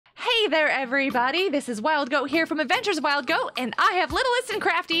Hey there, everybody. This is Wild Goat here from Adventures of Wild Goat, and I have Littlest and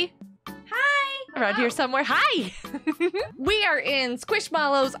Crafty. Hi. Around here somewhere. Hi. We are in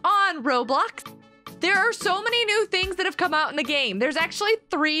Squishmallows on Roblox. There are so many new things that have come out in the game. There's actually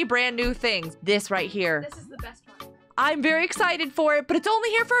 3 brand new things. This right here. This is the best one. I'm very excited for it, but it's only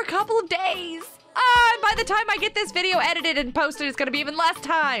here for a couple of days. By the time I get this video edited and posted, it's gonna be even less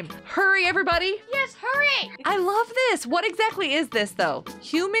time. Hurry, everybody. Yes, hurry. I love this. What exactly is this, though?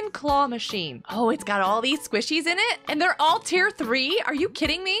 Human claw machine. Oh, it's got all these squishies in it, and they're all tier 3. Are you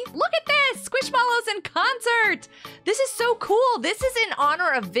kidding me? Look at this. Squishmallows in concert. This is so cool. This is in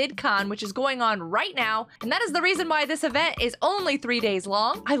honor of Vidcon, which is going on right now, and that is the reason why this event is only 3 days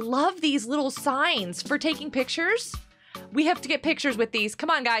long. I love these little signs for taking pictures. We have to get pictures with these. Come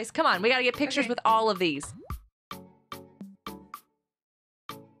on, guys. Come on. We got to get pictures with all of these.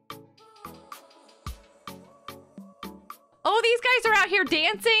 Oh, these guys are out here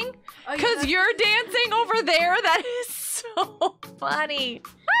dancing? Because you're dancing over there? That is so funny.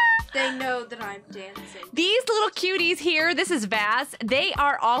 They know that I'm dancing. These little cuties here, this is Vaz. They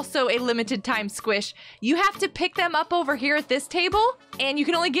are also a limited time squish. You have to pick them up over here at this table, and you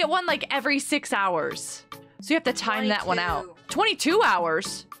can only get one like every 6 hours. So you have to time that one out. 22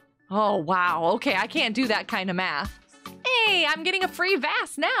 hours? Oh, wow. Okay, I can't do that kind of math. Hey, I'm getting a free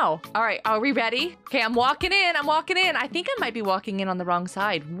Vaz now. All right, are we ready? Okay, I'm walking in. I think I might be walking in on the wrong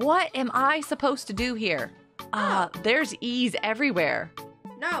side. What am I supposed to do here? There's E's everywhere.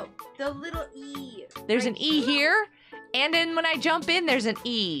 No, the little E. There's an E here, and then when I jump in, there's an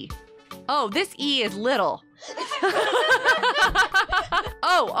E. Oh, this E is little.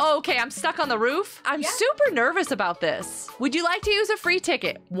 Oh, okay, I'm stuck on the roof. I'm super nervous about this. Would you like to use a free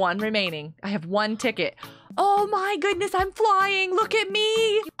ticket? 1 remaining. I have 1 ticket. Oh my goodness, I'm flying. Look at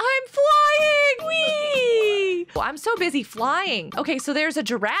me. I'm flying. Whee! Well, I'm so busy flying. Okay, so there's a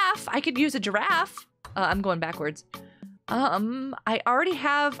giraffe. I could use a giraffe. I'm going backwards. I already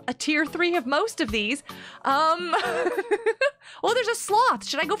have a tier 3 of most of these. Well, there's a sloth.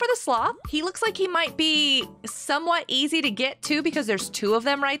 Should I go for the sloth? He looks like he might be somewhat easy to get to because there's 2 of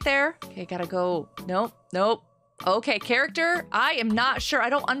them right there. Okay, gotta go. Nope. Okay, character. I am not sure. I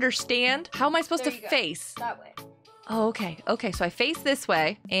don't understand. How am I supposed to face? That way. Oh, okay. Okay, so I face this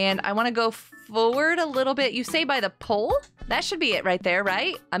way, and I want to go forward a little bit. You say by the pole? That should be it right there,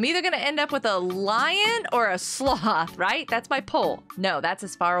 right? I'm either going to end up with a lion or a sloth, right? That's my pole. No, that's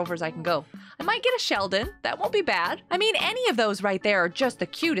as far over as I can go. I might get a Sheldon. That won't be bad. I mean, any of those right there are just the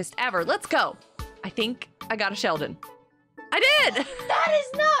cutest ever. Let's go. I think I got a Sheldon. I did! That is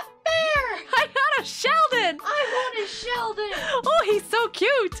not fair! I got a Sheldon! I want a Sheldon! Oh, he's so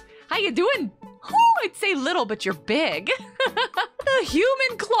cute! How you doing? Oh, I'd say little, but you're big. The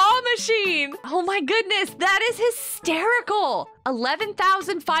human claw machine. Oh my goodness, that is hysterical.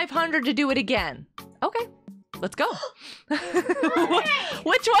 11,500 to do it again. Okay, let's go. Which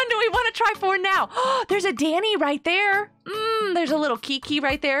one do we want to try for now? Oh, there's a Danny right there. There's a little Kiki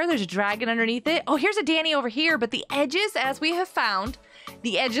right there. There's a dragon underneath it. Oh, here's a Danny over here, but the edges, as we have found,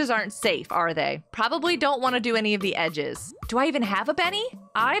 the edges aren't safe, are they? Probably don't want to do any of the edges. Do I even have a Benny?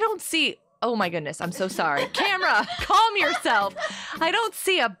 I don't see... Oh my goodness, I'm so sorry. Camera, calm yourself. I don't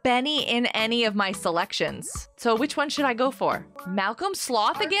see a Benny in any of my selections. So which one should I go for? Malcolm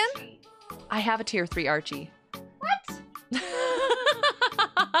Sloth Archie. again? I have a tier 3 Archie. What? Wait a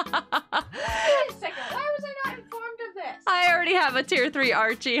second, why was I not informed of this? I already have a tier 3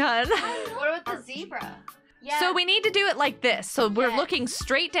 Archie, hun. What about the zebra? Yeah. So we need to do it like this. So we're looking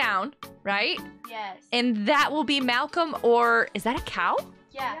straight down, right? Yes. And that will be Malcolm or, is that a cow?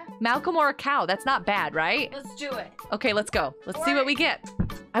 Yeah. Malcolm or a cow. That's not bad, right? Let's do it. Okay, let's go. Let's see what we get.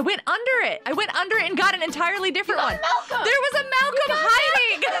 I went under it. I went under it and got an entirely different one. Malcolm. There was a Malcolm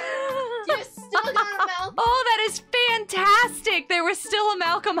hiding. You still got a Malcolm. Oh, that is fantastic. There was still a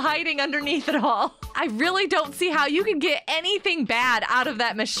Malcolm hiding underneath it all. I really don't see how you can get anything bad out of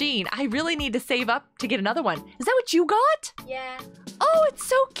that machine. I really need to save up to get another one. Is that what you got? Yeah. Oh, it's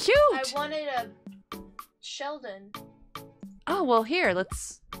so cute. I wanted a Sheldon. Oh, well, here,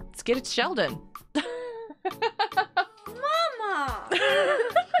 let's get it Sheldon. Mama!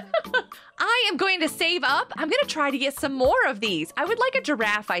 I am going to save up. I'm going to try to get some more of these. I would like a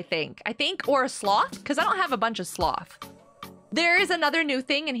giraffe, I think, or a sloth, because I don't have a bunch of sloth. There is another new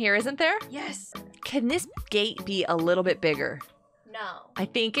thing in here, isn't there? Yes. Can this gate be a little bit bigger? No. I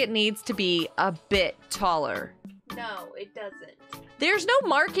think it needs to be a bit taller. No, it doesn't. There's no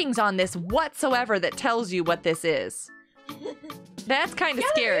markings on this whatsoever that tells you what this is. That's kind of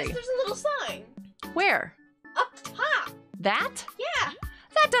scary. There's a little sign. Where? Up top. That? Yeah.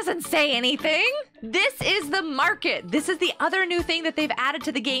 That doesn't say anything. This is the market. This is the other new thing that they've added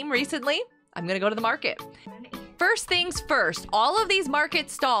to the game recently. I'm gonna go to the market. First things first, all of these market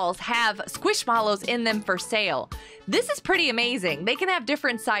stalls have Squishmallows in them for sale. This is pretty amazing. They can have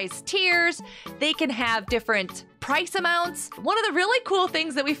different size tiers. They can have different price amounts. One of the really cool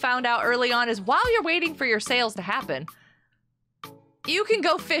things that we found out early on is while you're waiting for your sales to happen, you can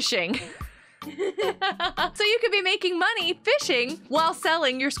go fishing. So you could be making money fishing while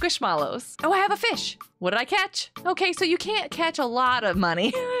selling your Squishmallows. Oh, I have a fish. What did I catch? Okay, so you can't catch a lot of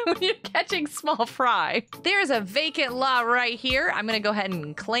money when you're catching small fry. There's a vacant lot right here. I'm gonna go ahead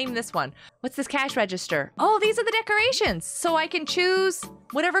and claim this one. What's this cash register? Oh, these are the decorations. So I can choose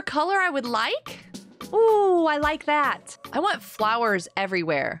whatever color I would like. Ooh, I like that. I want flowers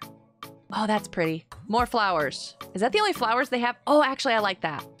everywhere. Oh, that's pretty. More flowers. Is that the only flowers they have? Oh, actually, I like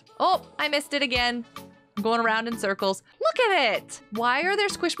that. Oh, I missed it again. I'm going around in circles. Look at it. Why are there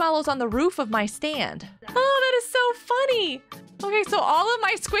Squishmallows on the roof of my stand? Oh, that is so funny. Okay, so all of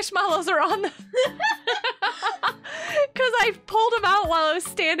my Squishmallows are on the... Because I pulled them out while I was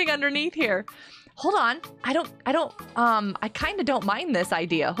standing underneath here. Hold on. I kind of don't mind this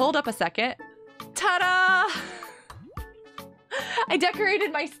idea. Hold up a second. Ta-da! I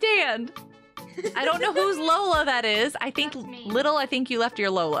decorated my stand. I don't know whose Lola that is. I think, Little, I think you left your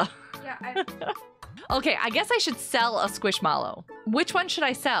Lola. Yeah, Okay, I guess I should sell a Squishmallow. Which one should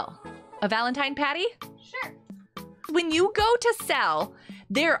I sell? A Valentine patty? Sure. When you go to sell,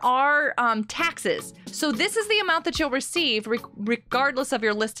 there are taxes. So this is the amount that you'll receive regardless of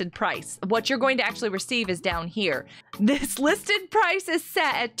your listed price. What you're going to actually receive is down here. This listed price is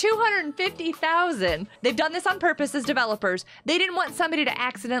set at $250,000. They've done this on purpose as developers. They didn't want somebody to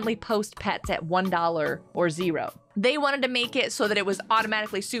accidentally post pets at $1 or $0. They wanted to make it so that it was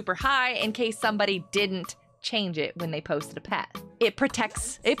automatically super high in case somebody didn't change it when they posted a pet. It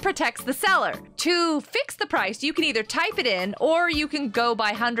protects the seller. To fix the price, you can either type it in or you can go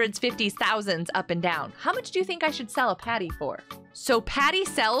by hundreds, fifties, thousands up and down. How much do you think I should sell a patty for? So patty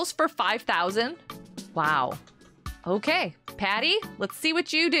sells for $5,000. Wow. Okay, Patty, let's see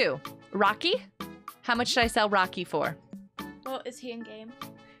what you do. Rocky? How much should I sell Rocky for? Well, is he in game?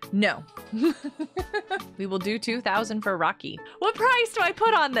 No. We will do $2,000 for Rocky. What price do I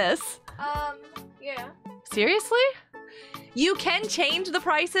put on this? Yeah. Seriously? You can change the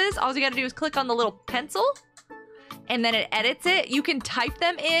prices. All you gotta do is click on the little pencil and then it edits it. You can type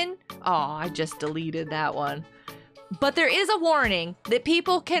them in. Oh, I just deleted that one. But there is a warning that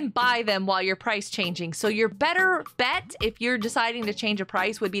people can buy them while you're price changing. So your better bet if you're deciding to change a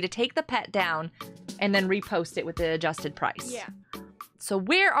price would be to take the pet down and then repost it with the adjusted price. Yeah. So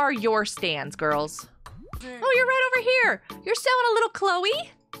where are your stands, girls? Oh, you're right over here. You're selling a little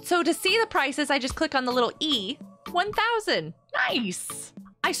Chloe. So to see the prices, I just click on the little E. 1,000. Nice.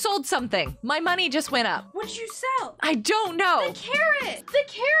 I sold something. My money just went up. What'd you sell? I don't know. The carrot! The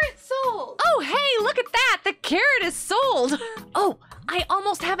carrot sold! Oh, hey, look at that. The carrot is sold. Oh, I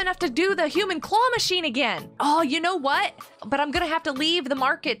almost have enough to do the human claw machine again. Oh, you know what? But I'm gonna have to leave the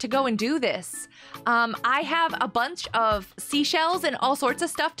market to go and do this. I have a bunch of seashells and all sorts of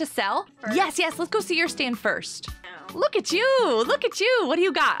stuff to sell. Yes, let's go see your stand first. No. Look at you, look at you. What do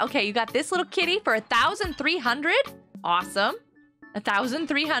you got? Okay, you got this little kitty for 1,300. Awesome.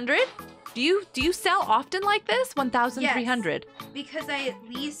 1,300. Do you sell often like this? 1,300. Yes, because I at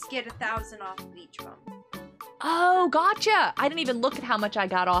least get 1,000 off of each one. Oh, gotcha. I didn't even look at how much I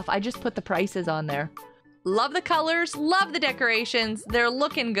got off. I just put the prices on there. Love the colors, love the decorations. They're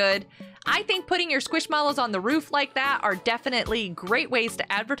looking good. I think putting your Squishmallows on the roof like that are definitely great ways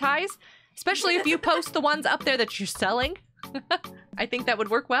to advertise, especially if you post the ones up there that you're selling. I think that would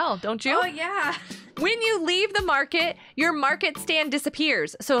work well, don't you? Oh, yeah. When you leave the market, your market stand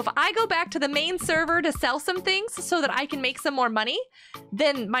disappears. So if I go back to the main server to sell some things so that I can make some more money,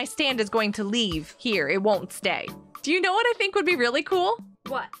 then my stand is going to leave here. It won't stay. Do you know what I think would be really cool?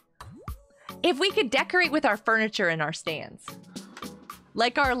 What? If we could decorate with our furniture in our stands.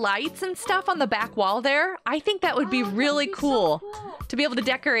 Like our lights and stuff on the back wall there. I think that would be really cool to be able to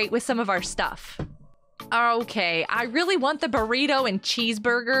decorate with some of our stuff. Okay, I really want the burrito and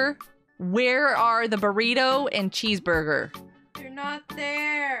cheeseburger. Where are the burrito and cheeseburger? They're not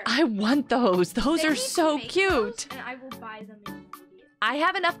there. I want those. Those are so cute. And I will buy them immediately. I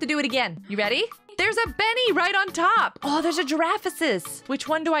have enough to do it again. You ready? There's a Benny right on top. Oh, there's a Giraffesis. Which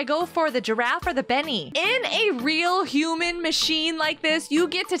one do I go for, the giraffe or the Benny? In a real human machine like this, you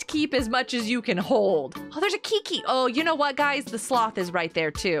get to keep as much as you can hold. Oh, there's a Kiki. Oh, you know what, guys? The sloth is right there,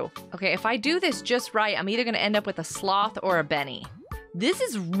 too. Okay, if I do this just right, I'm either going to end up with a sloth or a Benny. This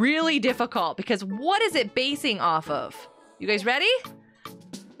is really difficult because what is it basing off of? You guys ready?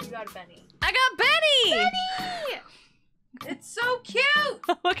 got a Benny. I got Benny! Benny! It's so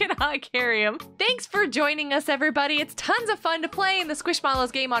cute! Look at how I carry him. Thanks for joining us, everybody. It's tons of fun to play in the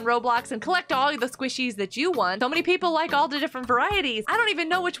Squishmallows game on Roblox and collect all the squishies that you want. So many people like all the different varieties. I don't even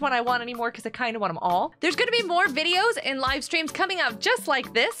know which one I want anymore because I kind of want them all. There's going to be more videos and live streams coming out just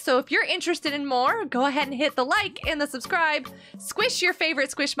like this. So if you're interested in more, go ahead and hit the like and the subscribe. Squish your favorite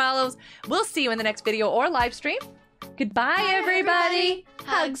Squishmallows. We'll see you in the next video or live stream. Goodbye, Bye, everybody.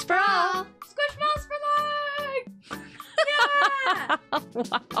 Hugs for all. Squishmallows for life! Yeah!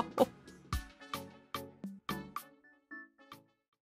 Wow.